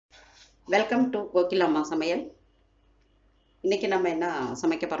Welcome to கோகிலாம்மா சமையல். இன்னைக்கு நம்ம என்ன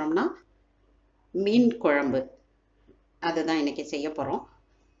சமைக்க போறோம்னா மீன் குழம்பு. அதுதான் இன்னைக்கு செய்ய போறோம்.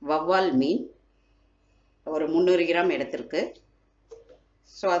 வவ்வால் மீன் ஒரு 300 கிராம் எடுத்திருக்கு.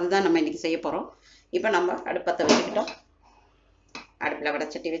 ஸோ அதுதான் நம்ம இன்னைக்கு செய்ய போறோம். இப்போ நம்ம அடுப்பத்தை வச்சுக்கிட்டோம். அடுப்பில்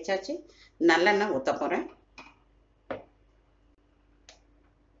வடைச்சட்டி வச்சாச்சு. நல்லெண்ணெய் ஊற்ற போகிறேன்.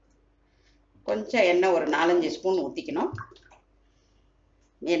 கொஞ்சம் எண்ணெய் ஒரு 4-5 ஸ்பூன் ஊற்றிக்கணும்.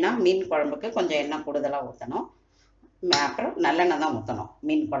 ஏன்னா மீன் குழம்புக்கு கொஞ்சம் எண்ணெய் கூடுதலாக ஊற்றணும். அப்புறம் நல்லெண்ணெய் தான் ஊற்றணும்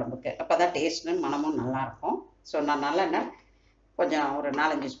மீன் குழம்புக்கு. அப்போ தான் டேஸ்ட்டும் மனமும் நல்லாயிருக்கும். ஸோ நான் நல்லெண்ணெய் கொஞ்சம் ஒரு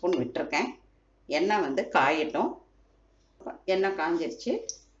 4-5 ஸ்பூன் விட்டுருக்கேன். எண்ணெய் வந்து காயட்டும். எண்ணெய் காஞ்சிருச்சு.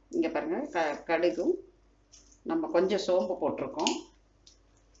 இங்கே பாருங்கள், கடுகும் நம்ம கொஞ்சம் சோம்பு போட்டிருக்கோம்.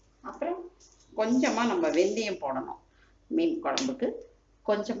 அப்புறம் கொஞ்சமாக நம்ம வெந்தயம் போடணும். மீன் குழம்புக்கு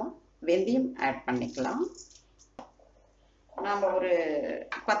கொஞ்சமாக வெந்தயம் ஆட் பண்ணிக்கலாம். நாம் ஒரு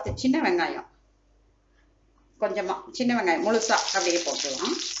 10 சின்ன வெங்காயம், கொஞ்சமாக சின்ன வெங்காயம் முழுசாக அப்படியே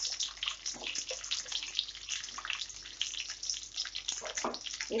போட்டுக்கலாம்.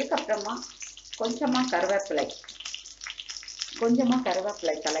 இதுக்கப்புறமா கொஞ்சமாக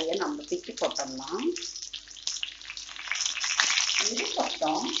கருவேப்பிலை தலையை நம்ம பிச்சு போட்டோம்னா,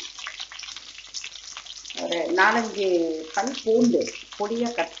 இதுக்கப்புறம் ஒரு 4-5 பல் பூண்டு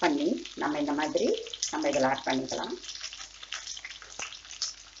பொடியாக கட் பண்ணி நம்ம இந்த மாதிரி நம்ம இதில் ஆட் பண்ணிக்கலாம்.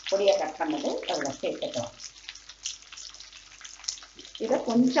 பொடியாக கட் பண்ணது அதில் சேர்த்துக்கலாம். இதை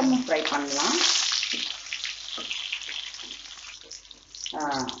கொஞ்சமும் ஃப்ரை பண்ணலாம்.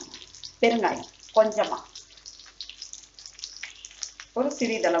 பெருங்காயம் கொஞ்சமாக ஒரு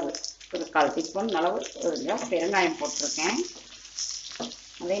சிறிதளவு ஒரு 1/4 டீஸ்பூன் அளவு ஒரு பெருங்காயம் போட்டிருக்கேன்.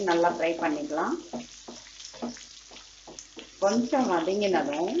 அதையும் நல்லா ஃப்ரை பண்ணிக்கலாம். கொஞ்சம்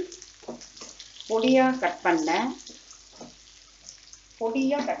வதங்கினதும் பொடியாக கட்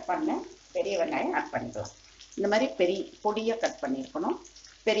பண்ண பெரிய வெங்காயம் ஆட் பண்ணிக்கலாம். இந்த மாதிரி பொடியாக கட் பண்ணியிருக்கணும்.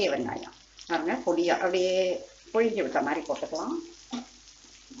 பெரிய வெங்காயம் பாருங்க, பொடியாக அப்படியே பொழிஞ்சு விட்ட மாதிரி போட்டுக்கலாம்.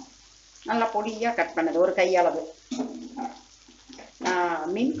 நல்லா பொடியாக கட் பண்ணது ஒரு கையளவு.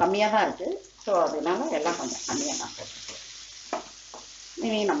 மீன் கம்மியாக தான் இருக்குது. ஸோ அதனால எல்லாம் கொஞ்சம் கம்மியாக தான் போட்டுக்கலாம்.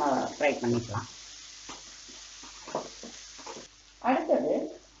 இனி நம்ம ஃப்ரை பண்ணிக்கலாம். அடுத்தது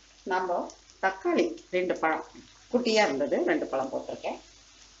நம்ம தக்காளி 2 பழம் குட்டியாக இருந்தது, 2 பழம் போட்டிருக்கேன்.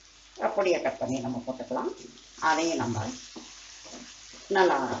 பொடியாக கட் பண்ணி நம்ம போட்டுக்கலாம். அதையும் நம்ம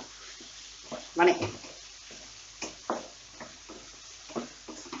நல்லா வணக்கிக்கலாம்.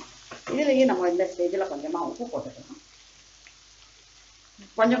 இதுலேயே நம்ம இந்த ஸ்டேஜில் கொஞ்சமாக உப்பு போட்டுக்கலாம்.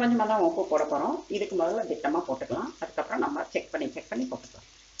 கொஞ்சமாக தான் உப்பு போட போகிறோம். இதுக்கு முதல்ல திட்டமாக போட்டுக்கலாம். அதுக்கப்புறம் நம்ம செக் பண்ணி போட்டுக்கலாம்.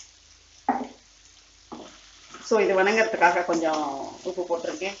 ஸோ இது வணங்கிறதுக்காக கொஞ்சம் உப்பு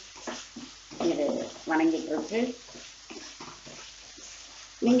போட்டிருக்கேன். இது வணங்கிட்டு இருக்கு.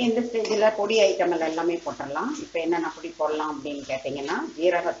 நீங்கள் இந்த ஸ்டேஜில் பொடி ஐட்டங்கள் எல்லாமே போட்டுடலாம். இப்போ என்னென்ன பொடி போடலாம் அப்படின்னு கேட்டிங்கன்னா,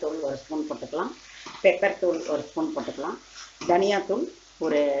 ஜீரகத்தூள் 1 ஸ்பூன் போட்டுக்கலாம். பெப்பர் தூள் 1 ஸ்பூன் போட்டுக்கலாம். தனியாத்தூள்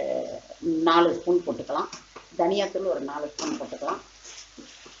ஒரு 4 ஸ்பூன் போட்டுக்கலாம். தனியாத்தூள் ஒரு 4 ஸ்பூன் போட்டுக்கலாம்.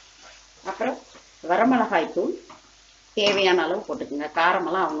 அப்புறம் வரமிளகாய் தூள் தேவையான அளவு போட்டுக்கோங்க.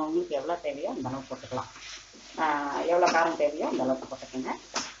 காரமெல்லாம் அவங்கவுங்களுக்கு எவ்வளோ தேவையோ அந்த அளவு போட்டுக்கலாம். எவ்வளோ காரம் தேவையோ அந்த அளவுக்கு போட்டுக்கோங்க.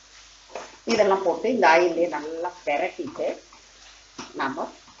 இதெல்லாம் போட்டு இந்த ஆயிலே நல்லா பெரட்டிட்டு நாம்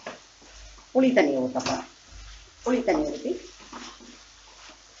புளி தண்ணியை ஊற்ற போகிறோம். புளி தண்ணி ஊற்றி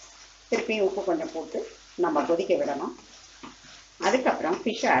திருப்பியும் உப்பு கொஞ்சம் போட்டு நம்ம கொதிக்க விடணும். அதுக்கப்புறம்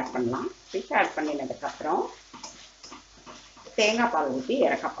ஃபிஷ்ஷை ஆட் பண்ணலாம். ஃபிஷ் ஆட் பண்ணினதுக்கப்புறம் தேங்காய் பால் ஊற்றி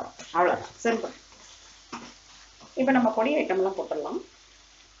இறக்க போகிறோம். அவ்வளோதான், சிம்பிள். இப்போ நம்ம பொடி ஐட்டம்லாம் போட்டுடலாம்.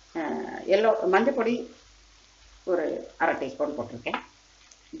 மஞ்சள் பொடி ஒரு 1/2 டீஸ்பூன் போட்டிருக்கேன்.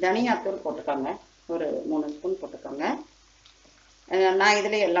 தனியாத்தூள் போட்டுக்கோங்க, ஒரு 3 ஸ்பூன் போட்டுக்கோங்க. நான்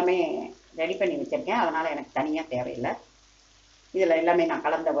இதில் எல்லாமே ரெடி பண்ணி வச்சுருக்கேன், அதனால் எனக்கு தனியாக தேவையில்லை. இதில் எல்லாமே நான்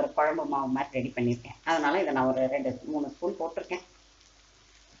கலந்த ஒரு குழம்பு மாவு மாதிரி ரெடி பண்ணியிருக்கேன். அதனால் இதை நான் ஒரு 2-3 ஸ்பூன் போட்டிருக்கேன்.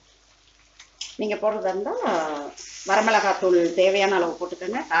 நீங்கள் போடுறதா இருந்தால் வரமிளகாத்தூள் தேவையான அளவு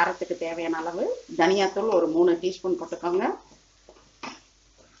போட்டுக்கோங்க. காரத்துக்கு தேவையான அளவு. தனியாத்தூள் ஒரு 3 டீஸ்பூன் போட்டுக்கோங்க.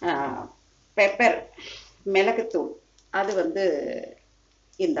 பெப்பர் மிளகுத்தூள் அது வந்து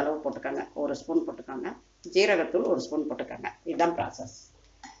இந்த அளவு போட்டுக்கோங்க, 1 ஸ்பூன் போட்டுக்கோங்க. ஜீரகத்தூள் 1 ஸ்பூன் போட்டுக்கோங்க. இதுதான் ப்ராசஸ்.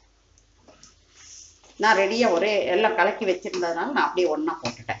 நான் ரெடியாக எல்லாம் கலக்கி வச்சுருந்ததுனால நான் அப்படியே ஒன்றா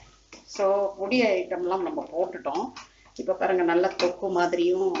போட்டுட்டேன். ஸோ பொடி ஐட்டம்லாம் நம்ம போட்டுட்டோம். இப்போ பாருங்கள், நல்லா தொக்கு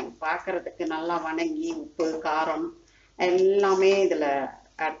மாதிரியும் பார்க்குறதுக்கு நல்லா வணங்கி உப்பு காரம் எல்லாமே இதில்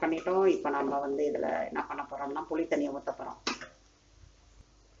ஆட் பண்ணிட்டோம். இப்போ நம்ம வந்து இதில் என்ன பண்ண போகிறோம்னா புளி தண்ணியை ஊற்ற போகிறோம்.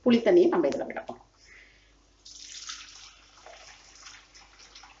 புளி தண்ணியை நம்ம இதில் விட போகிறோம்.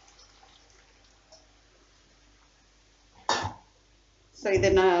 ஸோ இது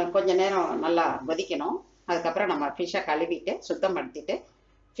கொஞ்ச நேரம் நல்லா கொதிக்கணும். அதுக்கப்புறம் நம்ம ஃபிஷ்ஷை கழுவிட்டு சுத்தப்படுத்திட்டு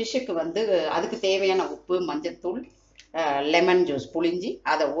ஃபிஷ்ஷுக்கு வந்து அதுக்கு தேவையான உப்பு, மஞ்சத்தூள், லெமன் ஜூஸ் புளிஞ்சி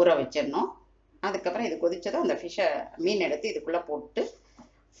அதை ஊற வச்சிடணும். அதுக்கப்புறம் இது கொதிச்சதும் அந்த ஃபிஷ்ஷை மீன் எடுத்து இதுக்குள்ளே போட்டு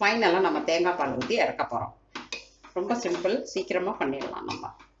ஃபைனலாக நம்ம தேங்காய் பால் ஊற்றி இறக்க போகிறோம். ரொம்ப சிம்பிள், சீக்கிரமாக பண்ணிடலாம் நம்ம.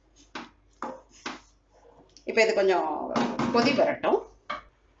 இப்போ இது கொஞ்சம் கொதி வரட்டும்.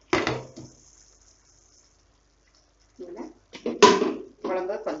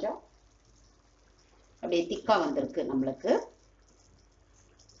 குழம்பு கொஞ்சம் அப்படியே திக்காக வந்திருக்கு நம்மளுக்கு.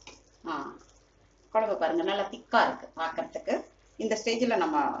 குழம்பு பாருங்கள், நல்லா திக்காக இருக்குது பார்க்கறதுக்கு. இந்த ஸ்டேஜில்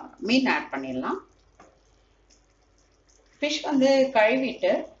நம்ம மீன் ஆட் பண்ணிடலாம். ஃபிஷ் வந்து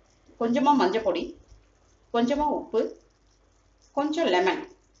கழுவிட்டு கொஞ்சமாக மஞ்சள் பொடி, கொஞ்சமாக உப்பு, கொஞ்சம் லெமன்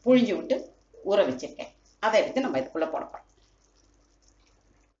புழிஞ்சு விட்டு ஊற வச்சுருக்கேன். அதை எடுத்து நம்ம இதுக்குள்ளே போட போகிறோம்.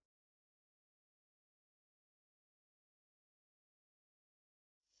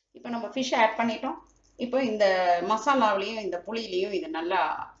 இப்போ நம்ம ஃபிஷ் ஆட் பண்ணிட்டோம். இப்போ இந்த மசாலாவிலையும் இந்த புளியிலையும் இது நல்லா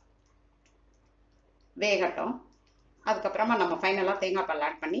வேகட்டும். அதுக்கப்புறமா நம்ம ஃபைனலாக தேங்காய் பால்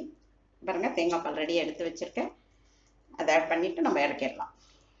ஆட் பண்ணி பாருங்கள், தேங்காய் பால் ரெடியாக எடுத்து வச்சுருக்கேன். அதை ஆட் பண்ணிவிட்டு நம்ம இறக்கிடலாம்.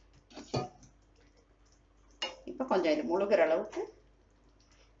 இப்போ கொஞ்சம் இது முழுகிற அளவுக்கு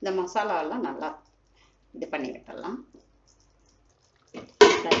இந்த மசாலாலாம் நல்லா இது பண்ணி விட்டுடலாம்.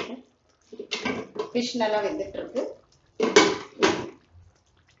 ஃபிஷ் நல்லா வெந்துட்டுருக்கு.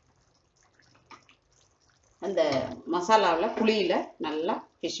 அந்த மசாலாவில் புளியில் நல்லா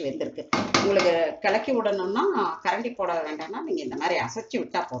ஃபிஷ் வெந்திருக்கு. உங்களுக்கு கலக்கி விடணும்னா கரண்டி போட வேண்டாம்னா நீங்கள் இந்த மாதிரி அசைச்சி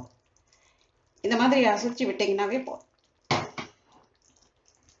விட்டால் போதும். இந்த மாதிரி அசைச்சி விட்டிங்கன்னாவே போதும்.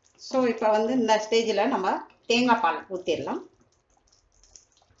 ஸோ இப்போ வந்து இந்த ஸ்டேஜில் நம்ம தேங்காய் பால் ஊற்றிடலாம்.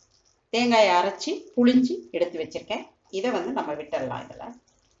 தேங்காயை அரைச்சி புளிஞ்சி எடுத்து வச்சுருக்கேன். இதை வந்து நம்ம விட்டுடலாம். இதில்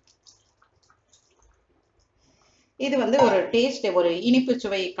இது வந்து ஒரு டேஸ்ட், ஒரு இனிப்பு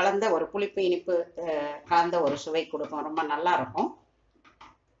சுவை கலந்த, ஒரு புளிப்பு இனிப்பு கலந்த ஒரு சுவை கொடுக்கும். ரொம்ப நல்லா இருக்கும்.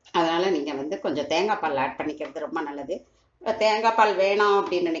 அதனால் நீங்கள் வந்து கொஞ்சம் தேங்காய் பால் ஆட் பண்ணிக்கிறது ரொம்ப நல்லது. தேங்காய் பால் வேணாம்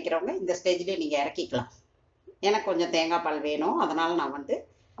அப்படின்னு நினைக்கிறவங்க இந்த ஸ்டேஜ்லேயே நீங்கள் இறக்கிக்கலாம். எனக்கு கொஞ்சம் தேங்காய் பால் வேணும், அதனால் நான் வந்து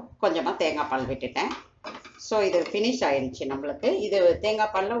கொஞ்சமாக தேங்காய் பால் விட்டுட்டேன். ஸோ இது ஃபினிஷ் ஆயிடுச்சு நம்மளுக்கு. இது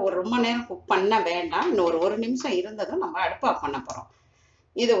தேங்காய் பாலில் ஒரு ரொம்ப நேரம் குக் பண்ண வேண்டாம். இன்னும் ஒரு நிமிஷம் இருந்ததும் நம்ம அடுப்பு ஆஃப் பண்ண போகிறோம்.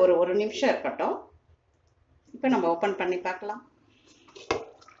 இது ஒரு நிமிஷம் இருக்கட்டும். இப்போ நம்ம ஓப்பன் பண்ணி பார்க்கலாம்.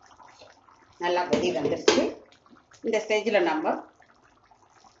 நல்லா கொதி வந்துருச்சு. இந்த ஸ்டேஜில்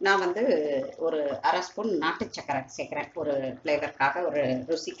நான் வந்து ஒரு அரை ஸ்பூன் நாட்டு சக்கரை சேர்க்குறேன். ஒரு ஃப்ளேவருக்காக, ஒரு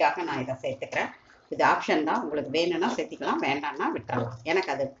ருசிக்காக நான் இதை சேர்த்துக்கிறேன். இது ஆப்ஷன் தான், உங்களுக்கு வேணும்னா சேர்த்திக்கலாம், வேண்டாம்னா விட்டுறலாம்.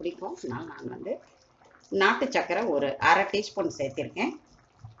 எனக்கு அது பிடிக்கும். நான் வந்து நாட்டு சக்கரை ஒரு அரை டீஸ்பூன் சேர்த்திருக்கேன்.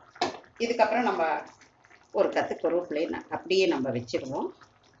 இதுக்கப்புறம் நம்ம ஒரு கத்து கருவேப்பிலை அப்படியே நம்ம வச்சிருவோம்.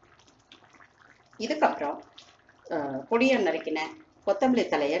 இதுக்கப்புறம் பொடியை நறுக்கின கொத்தமல்லி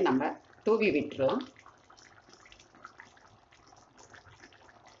தலையை நம்ம தூவி விட்டுடலாம்.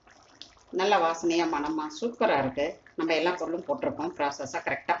 நல்ல வாசனையாக மணமாக சூப்பராக இருக்குது. நம்ம எல்லா பொருளும் போட்டிருக்கோம், ப்ராசஸாக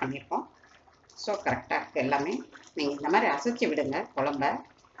கரெக்டாக பண்ணியிருக்கோம். ஸோ கரெக்டாக இருக்குது எல்லாமே. நீங்கள் இந்த மாதிரி அசைச்சி விடுங்க குழம்ப.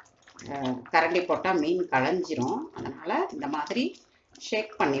 கரண்டி போட்டால் மீன் களைஞ்சிரும். அதனால் இந்த மாதிரி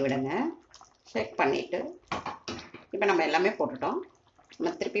ஷேக் பண்ணி விடுங்க. ஷேக் பண்ணிவிட்டு இப்போ நம்ம எல்லாமே போட்டுட்டோம்.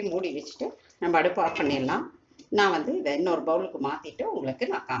 நம்ம திருப்பி மூடி வச்சுட்டு நம்ம அடுப்பு ஆஃப் பண்ணிடலாம். நான் வந்து இதை இன்னொரு பவுலுக்கு மாற்றிட்டு உங்களுக்கு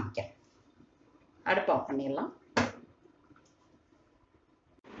நான் காமிக்கிறேன். அடுப்பு ஆஃப் பண்ணிடலாம்.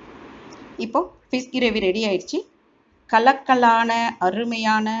 இப்போது ஃபிஷ் கிரேவி ரெடி ஆயிடுச்சு. கலக்கலான,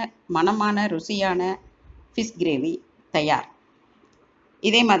 அருமையான, மணமான, ருசியான ஃபிஷ் கிரேவி தயார்.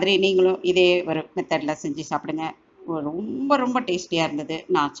 இதே மாதிரி நீங்களும் இதே ஒரு மெத்தடில் செஞ்சு சாப்பிடுங்க. ரொம்ப ரொம்ப டேஸ்டியாக இருந்தது.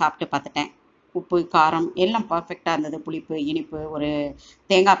 நான் சாப்பிட்டு பார்த்துட்டேன். உப்பு, காரம் எல்லாம் பர்ஃபெக்டாக இருந்தது. புளிப்பு, இனிப்பு, ஒரு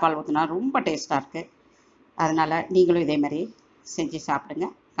தேங்காய் பால் ஊற்றினா ரொம்ப டேஸ்ட்டாக இருக்குது. அதனால் நீங்களும் இதே மாதிரி செஞ்சு சாப்பிடுங்க.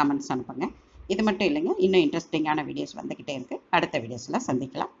 கமெண்ட்ஸ் அனுப்புங்க. இது மட்டும் இல்லைங்க, இன்னும் இன்ட்ரெஸ்டிங்கான வீடியோஸ் வந்துக்கிட்டே இருக்குது. அடுத்த வீடியோஸில்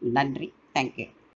சந்திக்கலாம். நன்றி. தேங்க்யூ.